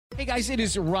Hey guys, it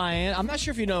is Ryan. I'm not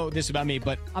sure if you know this about me,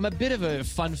 but I'm a bit of a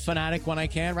fun fanatic when I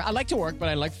can. I like to work, but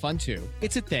I like fun too.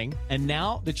 It's a thing. And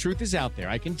now the truth is out there.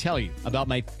 I can tell you about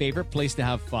my favorite place to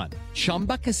have fun.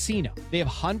 Chumba Casino. They have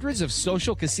hundreds of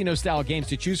social casino style games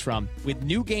to choose from with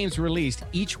new games released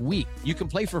each week. You can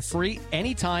play for free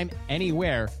anytime,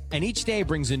 anywhere. And each day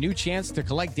brings a new chance to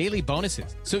collect daily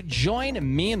bonuses. So join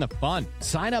me in the fun.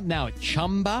 Sign up now at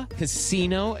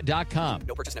ChumbaCasino.com.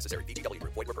 No purchase necessary. VGW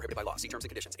Group. Void where prohibited by law. See terms and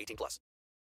conditions. 18+.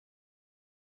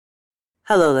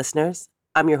 Hello, listeners.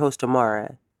 I'm your host,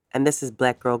 Amara, and this is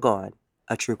Black Girl Gone,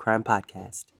 a true crime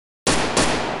podcast.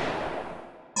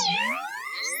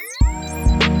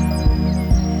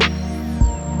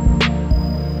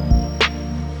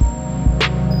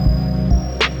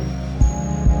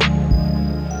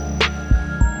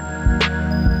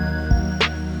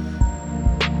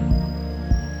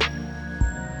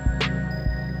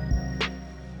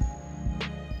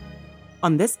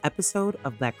 On this episode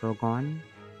of Black Girl Gone,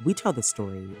 we tell the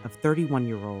story of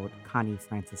 31-year-old Connie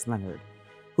Francis Leonard,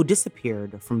 who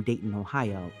disappeared from Dayton,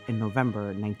 Ohio in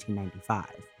November 1995.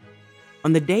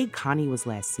 On the day Connie was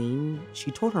last seen,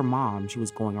 she told her mom she was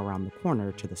going around the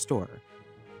corner to the store.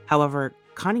 However,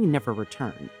 Connie never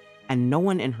returned, and no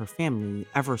one in her family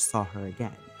ever saw her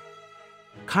again.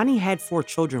 Connie had 4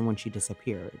 children when she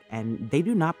disappeared, and they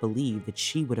do not believe that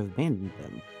she would have abandoned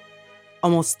them.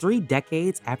 Almost 3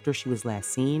 decades after she was last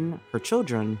seen, her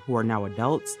children, who are now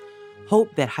adults,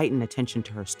 hope that heightened attention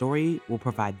to her story will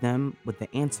provide them with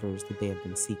the answers that they have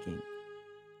been seeking.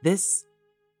 This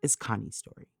is Connie's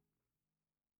story.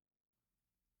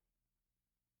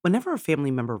 Whenever a family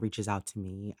member reaches out to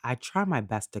me, I try my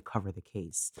best to cover the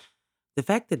case. The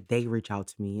fact that they reach out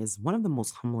to me is one of the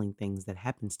most humbling things that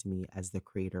happens to me as the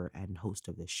creator and host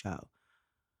of this show.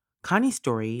 Connie's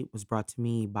story was brought to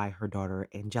me by her daughter,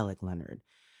 Angelic Leonard.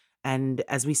 And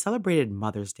as we celebrated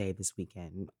Mother's Day this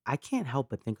weekend, I can't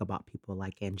help but think about people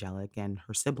like Angelic and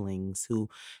her siblings who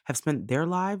have spent their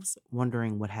lives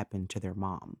wondering what happened to their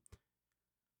mom.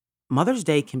 Mother's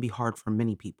Day can be hard for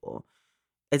many people.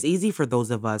 It's easy for those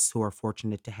of us who are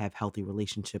fortunate to have healthy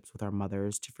relationships with our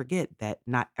mothers to forget that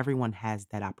not everyone has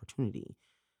that opportunity.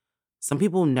 Some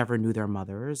people never knew their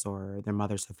mothers or their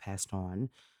mothers have passed on.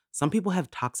 Some people have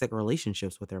toxic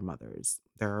relationships with their mothers.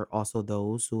 There are also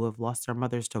those who have lost their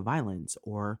mothers to violence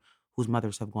or whose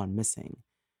mothers have gone missing.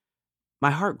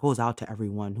 My heart goes out to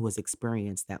everyone who has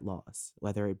experienced that loss,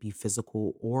 whether it be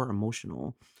physical or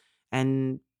emotional,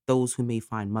 and those who may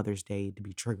find Mother's Day to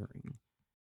be triggering.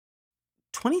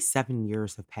 27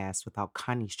 years have passed without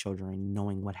Connie's children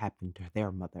knowing what happened to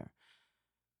their mother.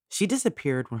 She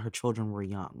disappeared when her children were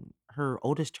young. Her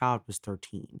oldest child was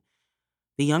 13.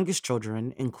 The youngest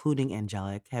children, including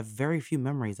Angelic, have very few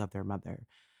memories of their mother,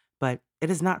 but it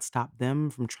has not stopped them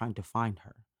from trying to find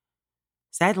her.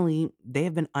 Sadly, they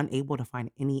have been unable to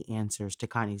find any answers to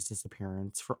Connie's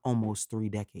disappearance for almost 3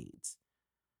 decades.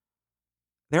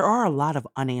 There are a lot of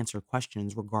unanswered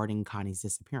questions regarding Connie's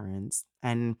disappearance,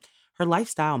 and her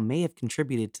lifestyle may have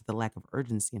contributed to the lack of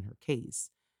urgency in her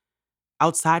case.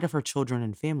 Outside of her children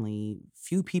and family,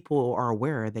 few people are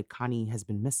aware that Connie has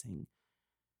been missing.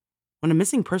 When a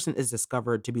missing person is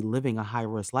discovered to be living a high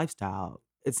risk lifestyle,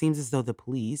 it seems as though the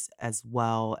police, as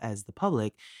well as the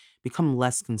public, become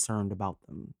less concerned about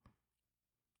them.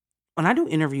 When I do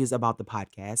interviews about the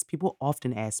podcast, people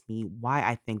often ask me why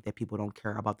I think that people don't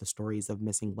care about the stories of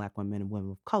missing Black women and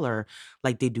women of color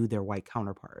like they do their white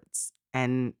counterparts.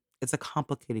 And it's a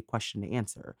complicated question to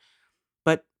answer.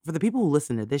 But for the people who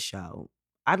listen to this show,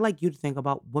 I'd like you to think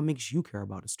about what makes you care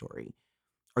about a story.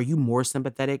 Are you more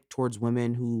sympathetic towards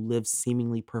women who live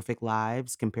seemingly perfect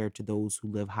lives compared to those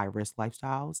who live high risk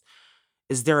lifestyles?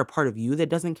 Is there a part of you that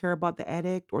doesn't care about the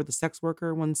addict or the sex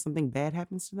worker when something bad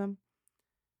happens to them?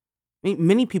 I mean,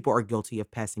 many people are guilty of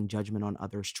passing judgment on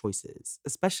others' choices,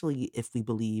 especially if we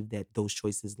believe that those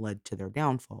choices led to their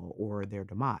downfall or their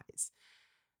demise.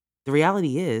 The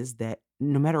reality is that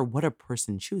no matter what a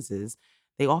person chooses,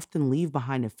 they often leave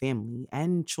behind a family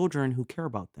and children who care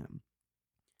about them.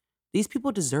 These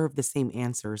people deserve the same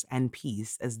answers and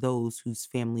peace as those whose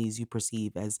families you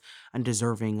perceive as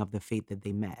undeserving of the fate that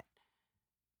they met.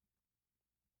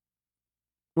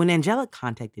 When Angelic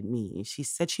contacted me, she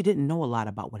said she didn't know a lot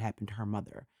about what happened to her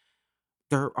mother.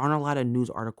 There aren't a lot of news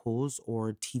articles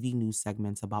or TV news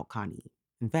segments about Connie.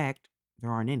 In fact, there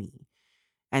aren't any.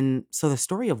 And so the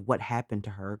story of what happened to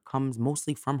her comes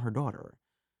mostly from her daughter.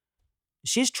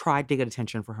 She's tried to get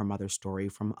attention for her mother's story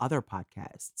from other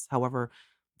podcasts. However,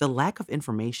 the lack of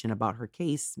information about her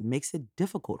case makes it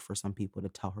difficult for some people to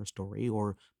tell her story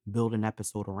or build an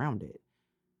episode around it.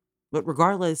 But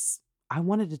regardless, I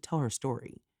wanted to tell her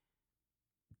story.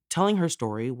 Telling her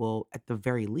story will, at the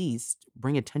very least,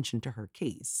 bring attention to her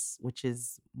case, which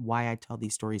is why I tell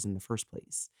these stories in the first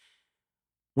place.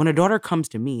 When a daughter comes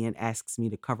to me and asks me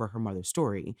to cover her mother's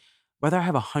story, whether I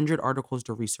have 100 articles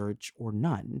to research or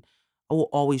none, I will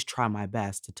always try my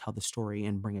best to tell the story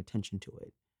and bring attention to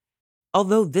it.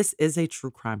 Although this is a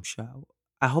true crime show,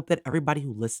 I hope that everybody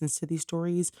who listens to these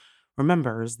stories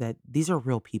remembers that these are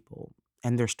real people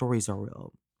and their stories are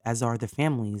real, as are the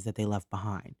families that they left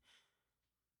behind.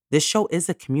 This show is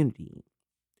a community.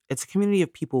 It's a community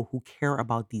of people who care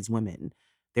about these women,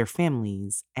 their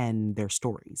families, and their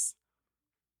stories.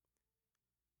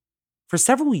 For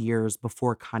several years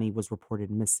before Connie was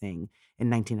reported missing in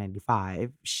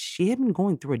 1995, she had been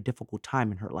going through a difficult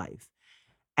time in her life.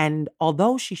 And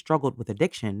although she struggled with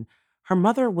addiction, her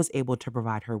mother was able to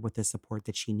provide her with the support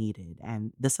that she needed,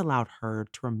 and this allowed her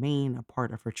to remain a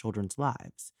part of her children's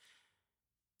lives.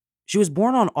 She was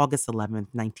born on August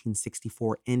 11th,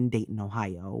 1964, in Dayton,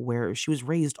 Ohio, where she was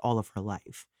raised all of her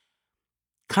life.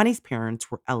 Connie's parents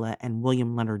were Ella and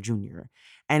William Leonard Jr.,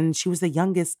 and she was the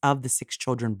youngest of the six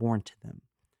children born to them.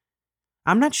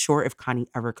 I'm not sure if Connie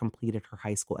ever completed her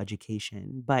high school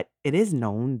education, but it is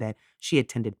known that she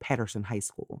attended Patterson High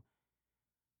School.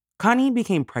 Connie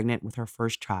became pregnant with her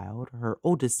first child, her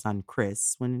oldest son,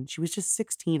 Chris, when she was just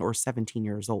 16 or 17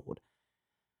 years old.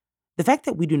 The fact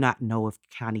that we do not know if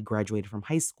Connie graduated from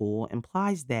high school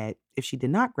implies that if she did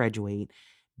not graduate,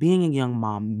 being a young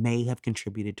mom may have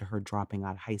contributed to her dropping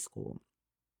out of high school.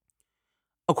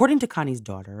 According to Connie's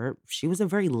daughter, she was a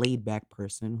very laid back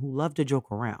person who loved to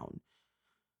joke around.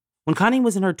 When Connie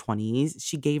was in her 20s,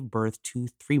 she gave birth to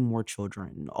three more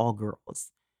children, all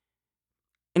girls.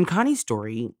 In Connie's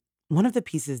story, one of the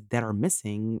pieces that are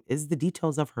missing is the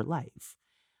details of her life.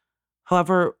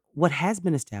 However, what has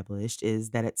been established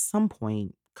is that at some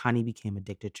point, Connie became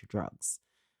addicted to drugs.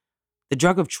 The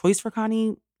drug of choice for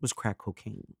Connie was crack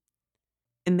cocaine.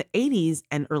 In the 80s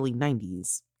and early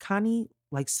 90s, Connie,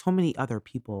 like so many other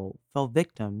people, fell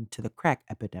victim to the crack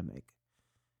epidemic.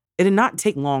 It did not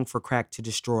take long for crack to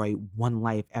destroy one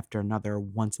life after another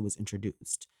once it was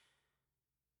introduced.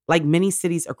 Like many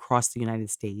cities across the United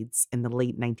States in the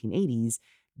late 1980s,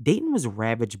 Dayton was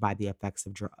ravaged by the effects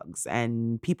of drugs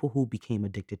and people who became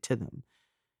addicted to them.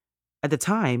 At the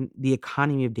time, the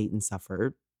economy of Dayton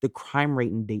suffered, the crime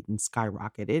rate in Dayton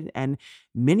skyrocketed, and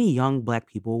many young Black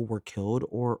people were killed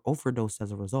or overdosed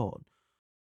as a result.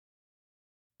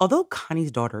 Although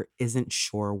Connie's daughter isn't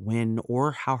sure when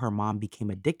or how her mom became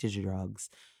addicted to drugs,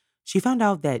 she found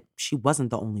out that she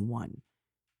wasn't the only one.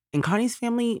 In Connie's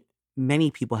family, many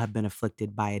people have been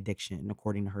afflicted by addiction,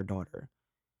 according to her daughter.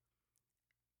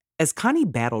 As Connie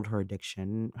battled her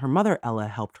addiction, her mother Ella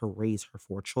helped her raise her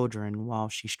four children while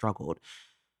she struggled.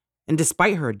 And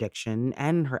despite her addiction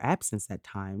and her absence at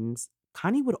times,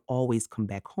 Connie would always come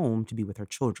back home to be with her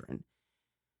children.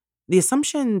 The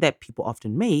assumption that people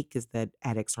often make is that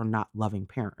addicts are not loving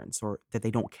parents or that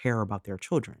they don't care about their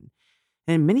children.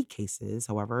 And in many cases,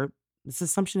 however, this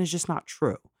assumption is just not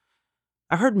true.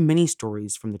 I've heard many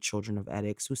stories from the children of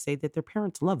addicts who say that their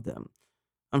parents love them.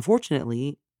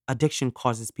 Unfortunately, addiction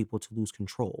causes people to lose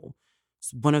control.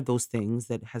 It's one of those things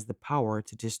that has the power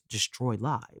to just destroy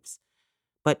lives.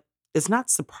 But it's not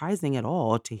surprising at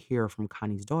all to hear from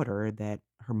Connie's daughter that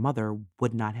her mother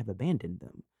would not have abandoned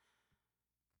them.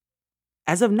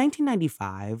 As of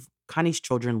 1995, Connie's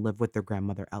children live with their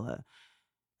grandmother Ella.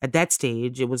 At that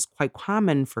stage, it was quite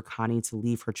common for Connie to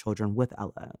leave her children with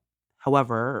Ella.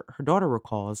 However, her daughter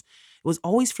recalls it was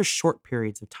always for short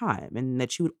periods of time and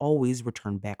that she would always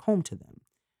return back home to them.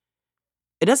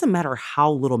 It doesn't matter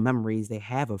how little memories they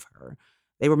have of her,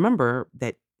 they remember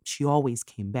that she always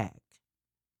came back.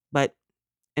 But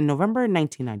in November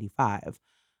 1995,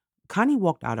 Connie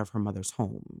walked out of her mother's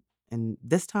home, and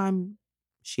this time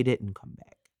she didn't come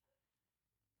back.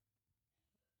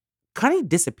 Connie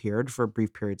disappeared for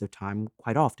brief periods of time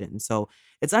quite often, so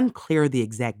it's unclear the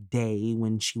exact day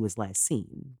when she was last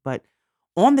seen. But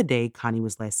on the day Connie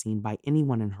was last seen by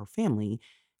anyone in her family,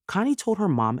 Connie told her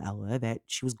mom, Ella, that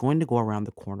she was going to go around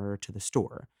the corner to the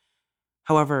store.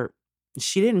 However,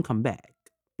 she didn't come back.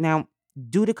 Now,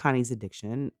 due to Connie's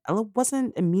addiction, Ella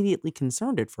wasn't immediately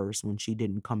concerned at first when she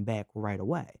didn't come back right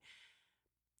away.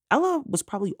 Ella was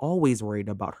probably always worried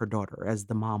about her daughter as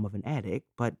the mom of an addict,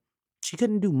 but she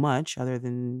couldn't do much other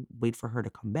than wait for her to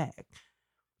come back.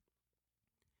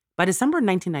 By December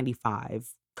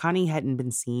 1995, Connie hadn't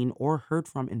been seen or heard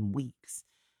from in weeks.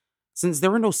 Since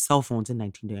there were no cell phones in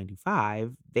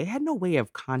 1995, they had no way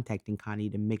of contacting Connie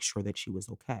to make sure that she was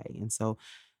okay. And so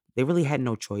they really had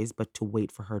no choice but to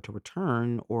wait for her to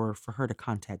return or for her to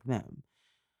contact them.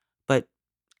 But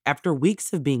After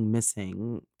weeks of being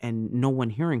missing and no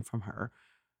one hearing from her,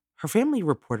 her family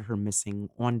reported her missing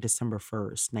on December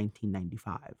 1st,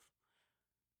 1995.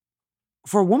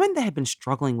 For a woman that had been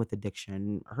struggling with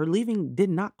addiction, her leaving did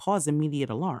not cause immediate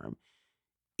alarm.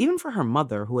 Even for her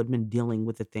mother, who had been dealing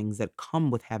with the things that come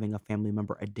with having a family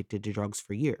member addicted to drugs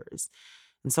for years.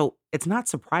 And so it's not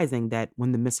surprising that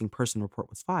when the missing person report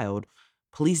was filed,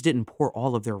 police didn't pour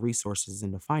all of their resources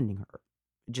into finding her.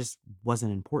 It just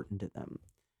wasn't important to them.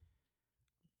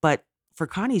 But for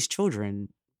Connie's children,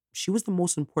 she was the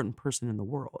most important person in the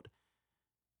world.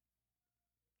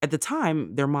 At the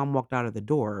time, their mom walked out of the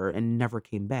door and never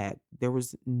came back. There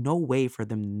was no way for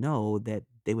them to know that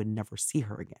they would never see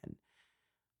her again.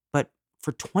 But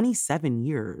for 27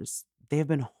 years, they have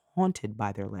been haunted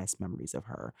by their last memories of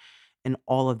her and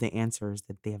all of the answers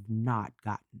that they have not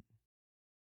gotten.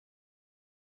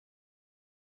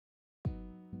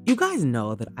 You guys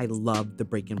know that I love the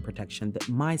break in protection that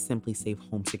my Simply Safe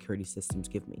home security systems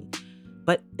give me.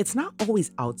 But it's not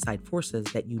always outside forces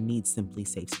that you need Simply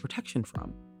Safe's protection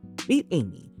from. Meet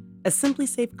Amy, a Simply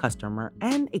Safe customer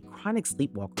and a chronic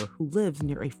sleepwalker who lives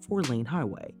near a 4-lane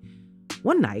highway.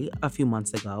 One night, a few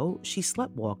months ago, she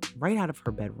sleptwalked right out of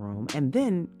her bedroom and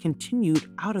then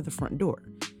continued out of the front door.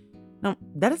 Now,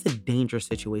 that is a dangerous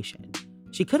situation.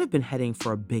 She could have been heading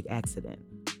for a big accident.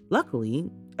 Luckily,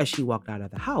 as she walked out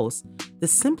of the house, the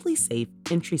Simply Safe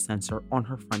entry sensor on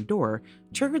her front door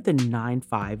triggered the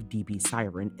 95 dB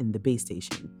siren in the base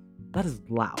station. That is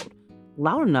loud.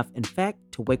 Loud enough, in fact,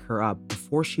 to wake her up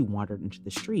before she wandered into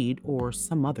the street or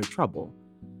some other trouble.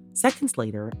 Seconds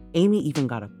later, Amy even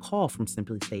got a call from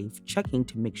Simply Safe checking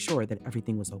to make sure that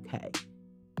everything was okay.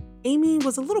 Amy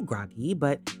was a little groggy,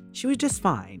 but she was just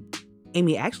fine.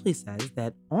 Amy actually says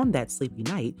that on that sleepy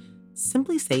night,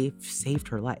 Simply Safe saved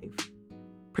her life.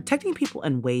 Protecting people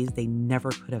in ways they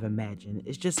never could have imagined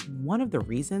is just one of the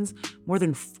reasons more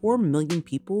than 4 million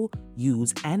people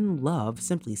use and love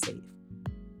Simply Safe.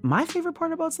 My favorite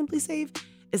part about Simply Safe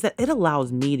is that it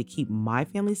allows me to keep my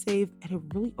family safe at a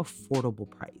really affordable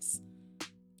price.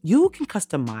 You can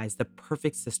customize the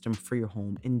perfect system for your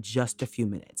home in just a few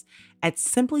minutes at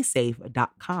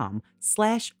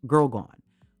simplysafe.com/girlgone.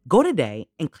 Go today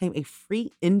and claim a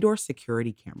free indoor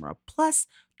security camera plus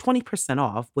 20%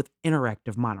 off with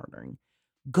interactive monitoring.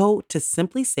 Go to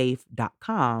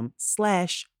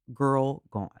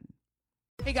simplysafe.com/girlgone.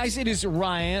 Hey guys, it is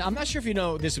Ryan. I'm not sure if you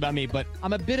know this about me, but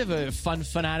I'm a bit of a fun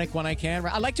fanatic when I can.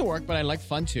 I like to work, but I like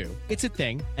fun too. It's a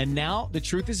thing. And now the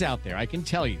truth is out there. I can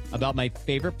tell you about my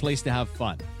favorite place to have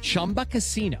fun. Chumba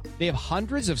Casino. They have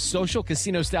hundreds of social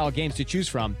casino style games to choose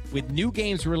from with new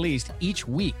games released each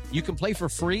week. You can play for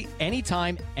free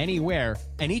anytime, anywhere.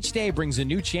 And each day brings a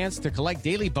new chance to collect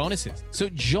daily bonuses. So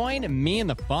join me in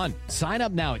the fun. Sign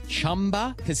up now at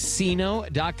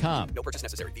ChumbaCasino.com. No purchase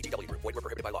necessary. VGW Group. Void where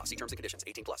prohibited by law. See terms and conditions.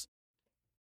 18 plus.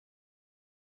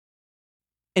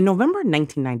 In November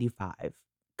 1995,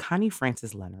 Connie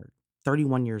Frances Leonard,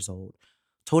 31 years old,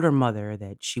 told her mother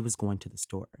that she was going to the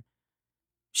store.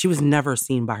 She was never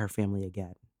seen by her family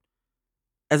again.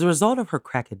 As a result of her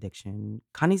crack addiction,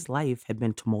 Connie's life had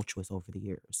been tumultuous over the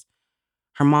years.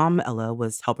 Her mom, Ella,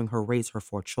 was helping her raise her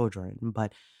 4 children,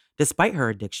 but despite her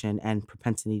addiction and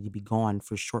propensity to be gone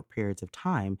for short periods of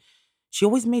time, she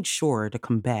always made sure to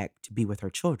come back to be with her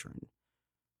children.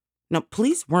 Now,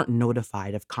 police weren't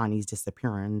notified of Connie's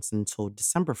disappearance until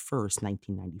December 1st,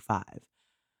 1995.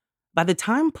 By the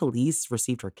time police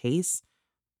received her case,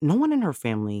 no one in her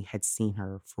family had seen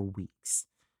her for weeks.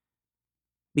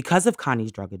 Because of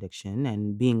Connie's drug addiction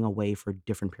and being away for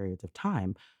different periods of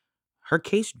time, her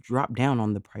case dropped down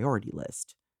on the priority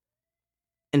list.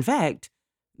 In fact,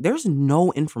 there's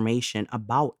no information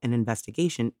about an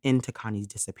investigation into Connie's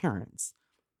disappearance.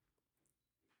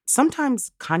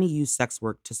 Sometimes Connie used sex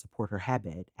work to support her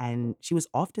habit, and she was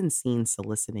often seen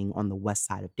soliciting on the west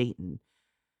side of Dayton.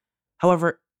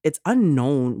 However, it's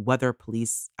unknown whether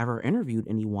police ever interviewed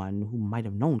anyone who might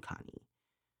have known Connie.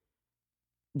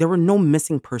 There were no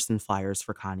missing person flyers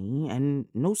for Connie, and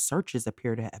no searches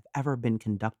appear to have ever been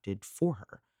conducted for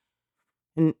her.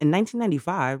 In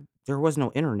 1995, there was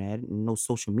no internet and no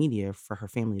social media for her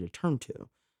family to turn to.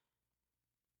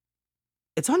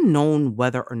 It's unknown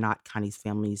whether or not Connie's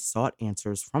family sought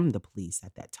answers from the police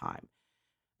at that time,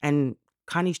 and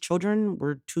Connie's children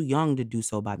were too young to do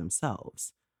so by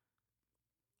themselves.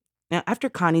 Now, after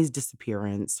Connie's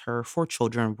disappearance, her 4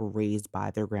 children were raised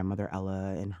by their grandmother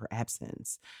Ella in her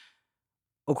absence.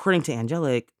 According to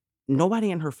Angelic,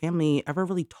 nobody in her family ever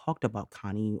really talked about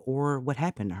Connie or what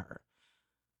happened to her.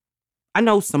 I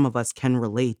know some of us can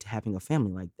relate to having a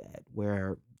family like that,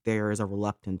 where there is a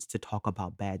reluctance to talk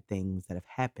about bad things that have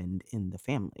happened in the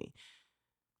family.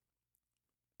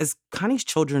 As Connie's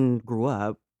children grew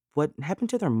up, what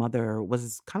happened to their mother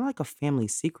was kind of like a family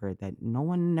secret that no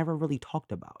one never really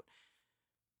talked about.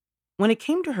 When it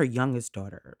came to her youngest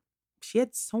daughter, she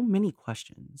had so many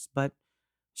questions, but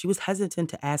she was hesitant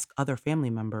to ask other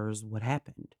family members what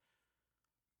happened.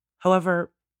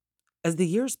 However, as the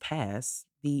years pass,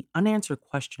 the unanswered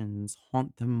questions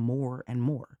haunt them more and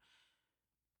more.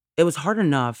 It was hard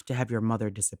enough to have your mother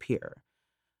disappear,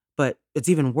 but it's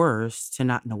even worse to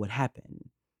not know what happened.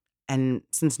 And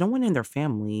since no one in their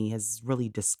family has really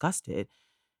discussed it,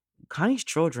 Connie's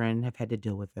children have had to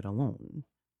deal with it alone.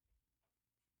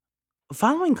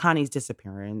 Following Connie's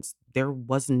disappearance, there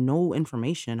was no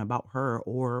information about her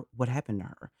or what happened to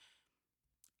her.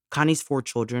 Connie's four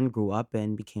children grew up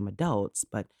and became adults,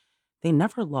 but they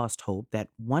never lost hope that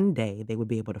one day they would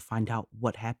be able to find out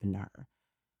what happened to her.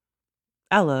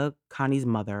 Ella, Connie's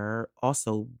mother,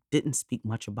 also didn't speak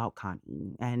much about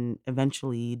Connie and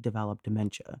eventually developed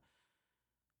dementia.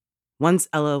 Once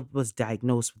Ella was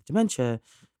diagnosed with dementia,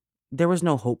 there was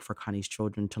no hope for Connie's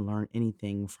children to learn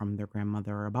anything from their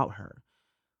grandmother about her.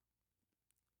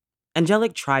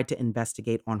 Angelic tried to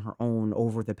investigate on her own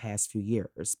over the past few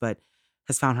years, but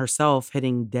has found herself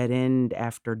hitting dead end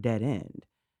after dead end.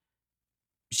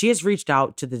 She has reached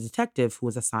out to the detective who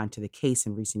was assigned to the case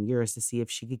in recent years to see if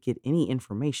she could get any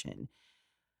information.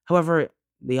 However,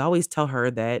 they always tell her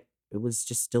that it was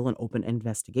just still an open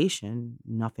investigation,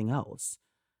 nothing else.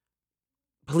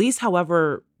 Police,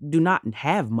 however, do not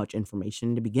have much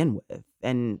information to begin with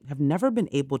and have never been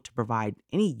able to provide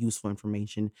any useful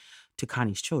information to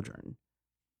Connie's children.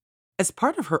 As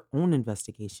part of her own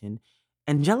investigation,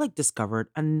 Angelic discovered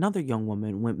another young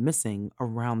woman went missing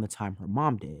around the time her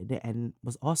mom did and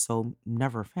was also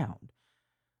never found.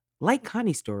 Like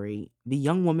Connie's story, the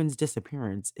young woman's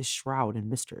disappearance is shrouded in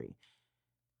mystery.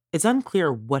 It's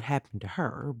unclear what happened to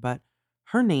her, but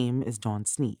her name is Dawn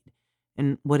Sneed.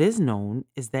 And what is known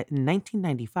is that in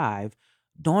 1995,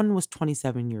 Dawn was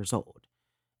 27 years old.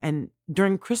 And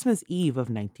during Christmas Eve of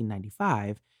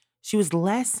 1995, she was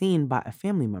last seen by a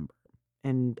family member.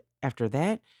 And after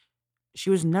that, she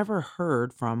was never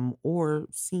heard from or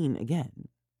seen again.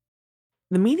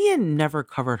 The media never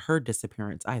covered her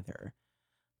disappearance either,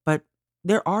 but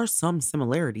there are some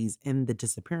similarities in the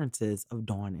disappearances of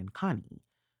Dawn and Connie.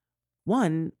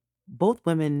 One, both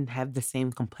women have the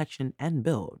same complexion and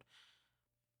build.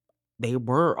 They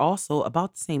were also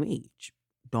about the same age,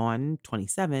 Dawn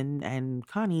 27 and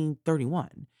Connie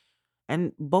 31,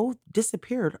 and both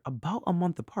disappeared about a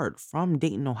month apart from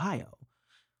Dayton, Ohio.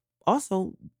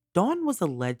 Also, Dawn was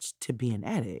alleged to be an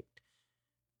addict.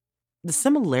 The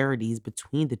similarities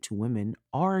between the two women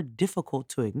are difficult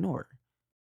to ignore.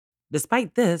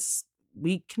 Despite this,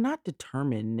 we cannot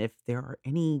determine if there are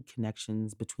any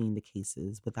connections between the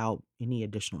cases without any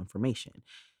additional information.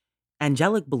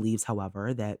 Angelic believes,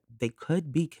 however, that they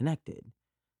could be connected.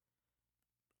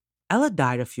 Ella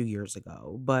died a few years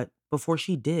ago, but before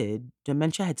she did,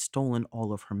 dementia had stolen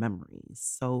all of her memories,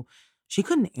 so she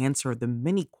couldn't answer the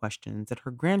many questions that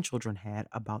her grandchildren had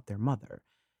about their mother.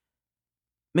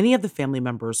 Many of the family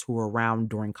members who were around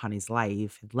during Connie's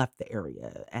life had left the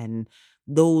area, and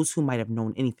those who might have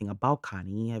known anything about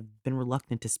Connie have been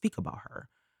reluctant to speak about her.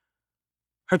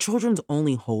 Her children's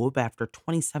only hope after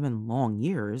 27 long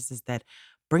years is that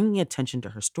bringing attention to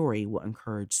her story will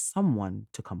encourage someone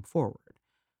to come forward.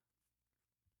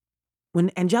 When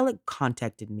Angelic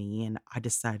contacted me and I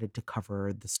decided to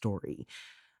cover the story,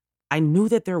 I knew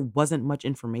that there wasn't much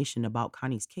information about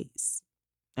Connie's case.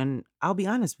 And I'll be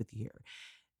honest with you here.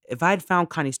 If I had found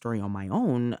Connie's story on my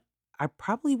own, I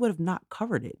probably would have not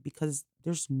covered it because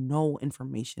there's no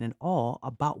information at all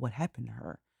about what happened to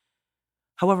her.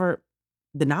 However,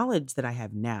 the knowledge that I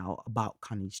have now about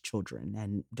Connie's children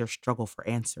and their struggle for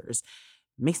answers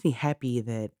makes me happy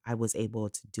that I was able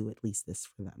to do at least this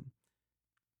for them.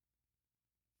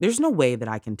 There's no way that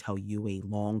I can tell you a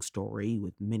long story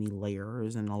with many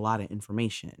layers and a lot of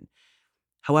information.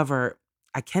 However,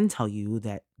 I can tell you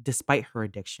that despite her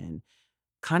addiction,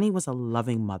 Connie was a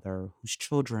loving mother whose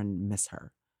children miss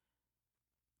her.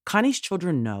 Connie's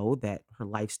children know that her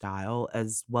lifestyle,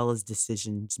 as well as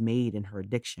decisions made in her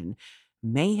addiction,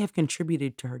 may have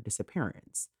contributed to her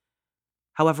disappearance.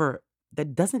 However,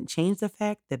 that doesn't change the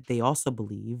fact that they also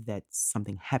believe that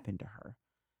something happened to her.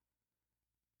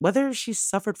 Whether she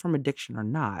suffered from addiction or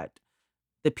not,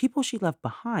 the people she left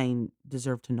behind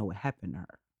deserve to know what happened to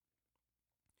her.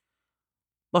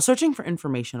 While searching for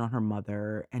information on her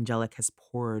mother, Angelic has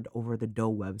pored over the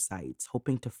Doe websites,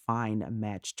 hoping to find a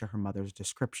match to her mother's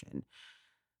description.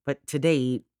 But to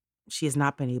date, she has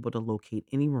not been able to locate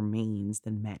any remains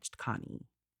that matched Connie.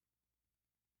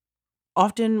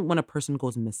 Often, when a person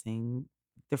goes missing,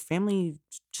 their family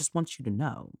just wants you to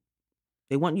know.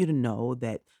 They want you to know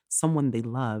that someone they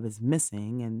love is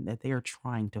missing and that they are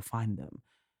trying to find them.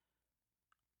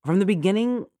 From the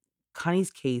beginning,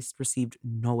 Connie's case received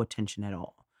no attention at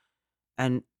all.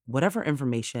 And whatever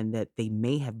information that they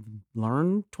may have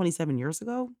learned 27 years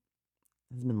ago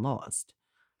has been lost.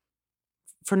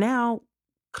 For now,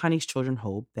 Connie's children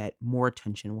hope that more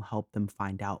attention will help them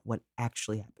find out what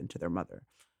actually happened to their mother.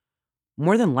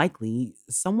 More than likely,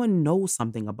 someone knows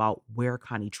something about where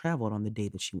Connie traveled on the day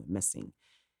that she went missing.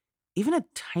 Even a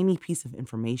tiny piece of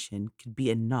information could be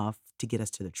enough to get us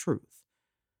to the truth.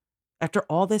 After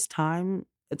all this time,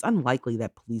 it's unlikely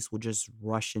that police will just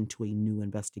rush into a new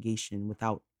investigation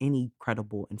without any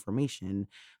credible information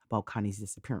about Connie's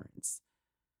disappearance.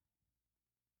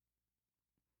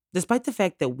 Despite the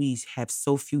fact that we have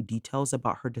so few details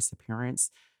about her disappearance,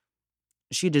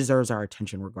 she deserves our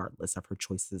attention regardless of her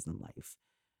choices in life.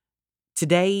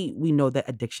 Today, we know that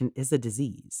addiction is a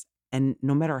disease, and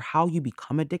no matter how you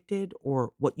become addicted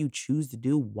or what you choose to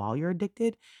do while you're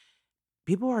addicted,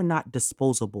 people are not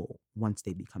disposable once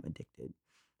they become addicted.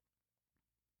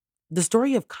 The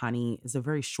story of Connie is a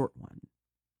very short one.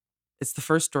 It's the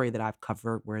first story that I've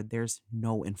covered where there's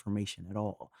no information at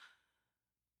all.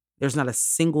 There's not a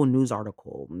single news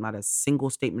article, not a single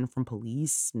statement from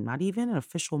police, not even an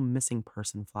official missing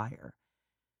person flyer.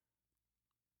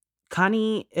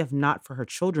 Connie, if not for her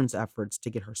children's efforts to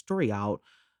get her story out,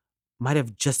 might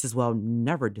have just as well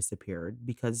never disappeared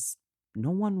because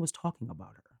no one was talking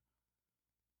about her.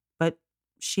 But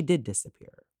she did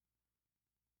disappear.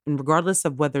 And regardless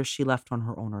of whether she left on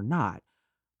her own or not,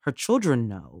 her children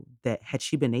know that had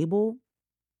she been able,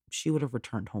 she would have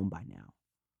returned home by now.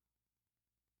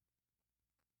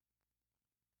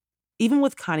 Even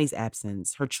with Connie's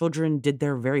absence, her children did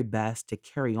their very best to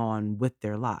carry on with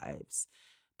their lives.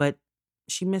 But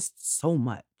she missed so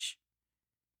much.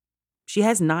 She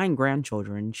has 9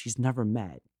 grandchildren she's never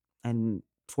met, and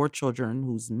 4 children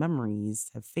whose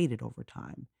memories have faded over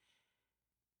time.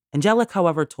 Angelic,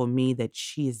 however, told me that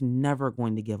she is never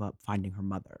going to give up finding her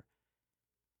mother.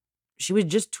 She was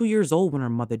just 2 years old when her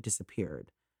mother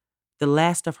disappeared, the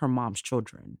last of her mom's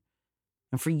children.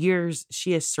 And for years,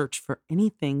 she has searched for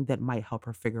anything that might help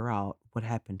her figure out what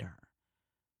happened to her.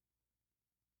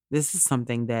 This is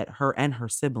something that her and her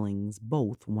siblings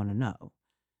both want to know.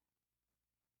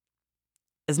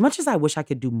 As much as I wish I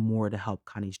could do more to help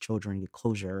Connie's children get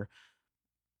closure,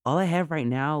 all I have right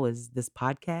now is this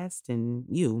podcast and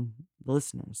you, the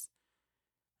listeners.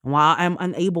 And while I'm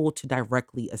unable to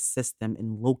directly assist them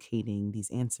in locating these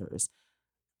answers,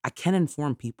 I can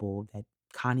inform people that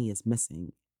Connie is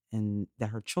missing and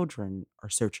that her children are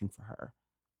searching for her.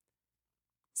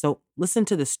 So listen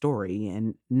to the story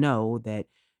and know that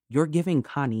you're giving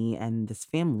Connie and this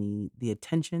family the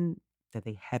attention that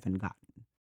they haven't gotten.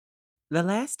 The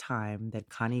last time that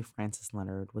Connie Francis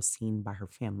Leonard was seen by her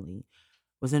family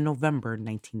was in November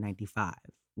 1995,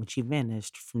 when she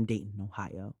vanished from Dayton,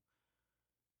 Ohio.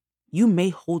 You may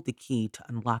hold the key to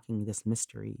unlocking this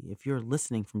mystery if you're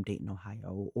listening from Dayton,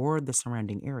 Ohio, or the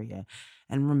surrounding area,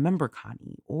 and remember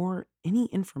Connie or any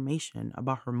information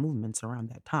about her movements around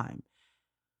that time.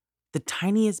 The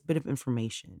tiniest bit of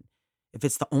information, if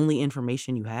it's the only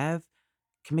information you have,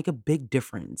 can make a big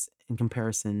difference in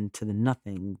comparison to the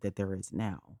nothing that there is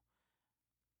now.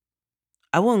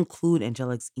 I will include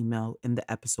Angelic's email in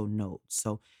the episode notes,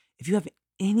 so if you have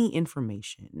any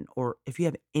information or if you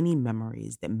have any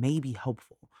memories that may be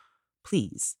helpful,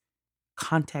 please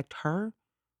contact her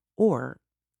or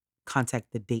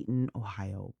contact the Dayton,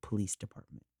 Ohio Police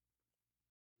Department.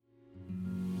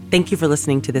 Thank you for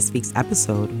listening to this week's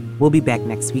episode. We'll be back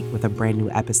next week with a brand new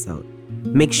episode.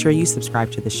 Make sure you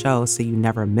subscribe to the show so you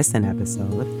never miss an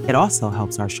episode. It also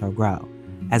helps our show grow.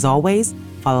 As always,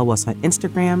 follow us on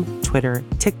Instagram, Twitter,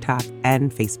 TikTok,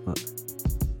 and Facebook.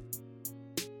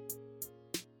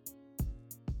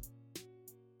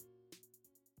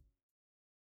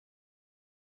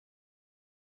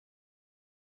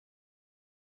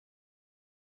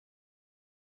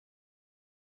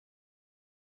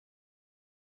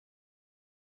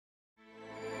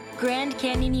 Grand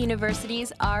Canyon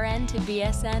University's RN to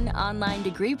BSN online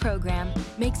degree program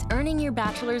makes earning your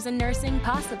bachelor's in nursing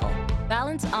possible.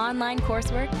 Balance online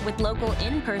coursework with local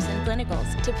in-person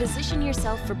clinicals to position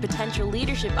yourself for potential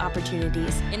leadership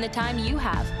opportunities in the time you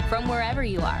have from wherever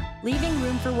you are, leaving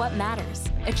room for what matters.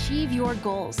 Achieve your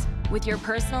goals with your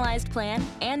personalized plan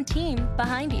and team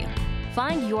behind you.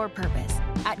 Find your purpose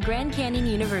at Grand Canyon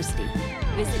University.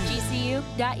 Visit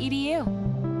gcu.edu.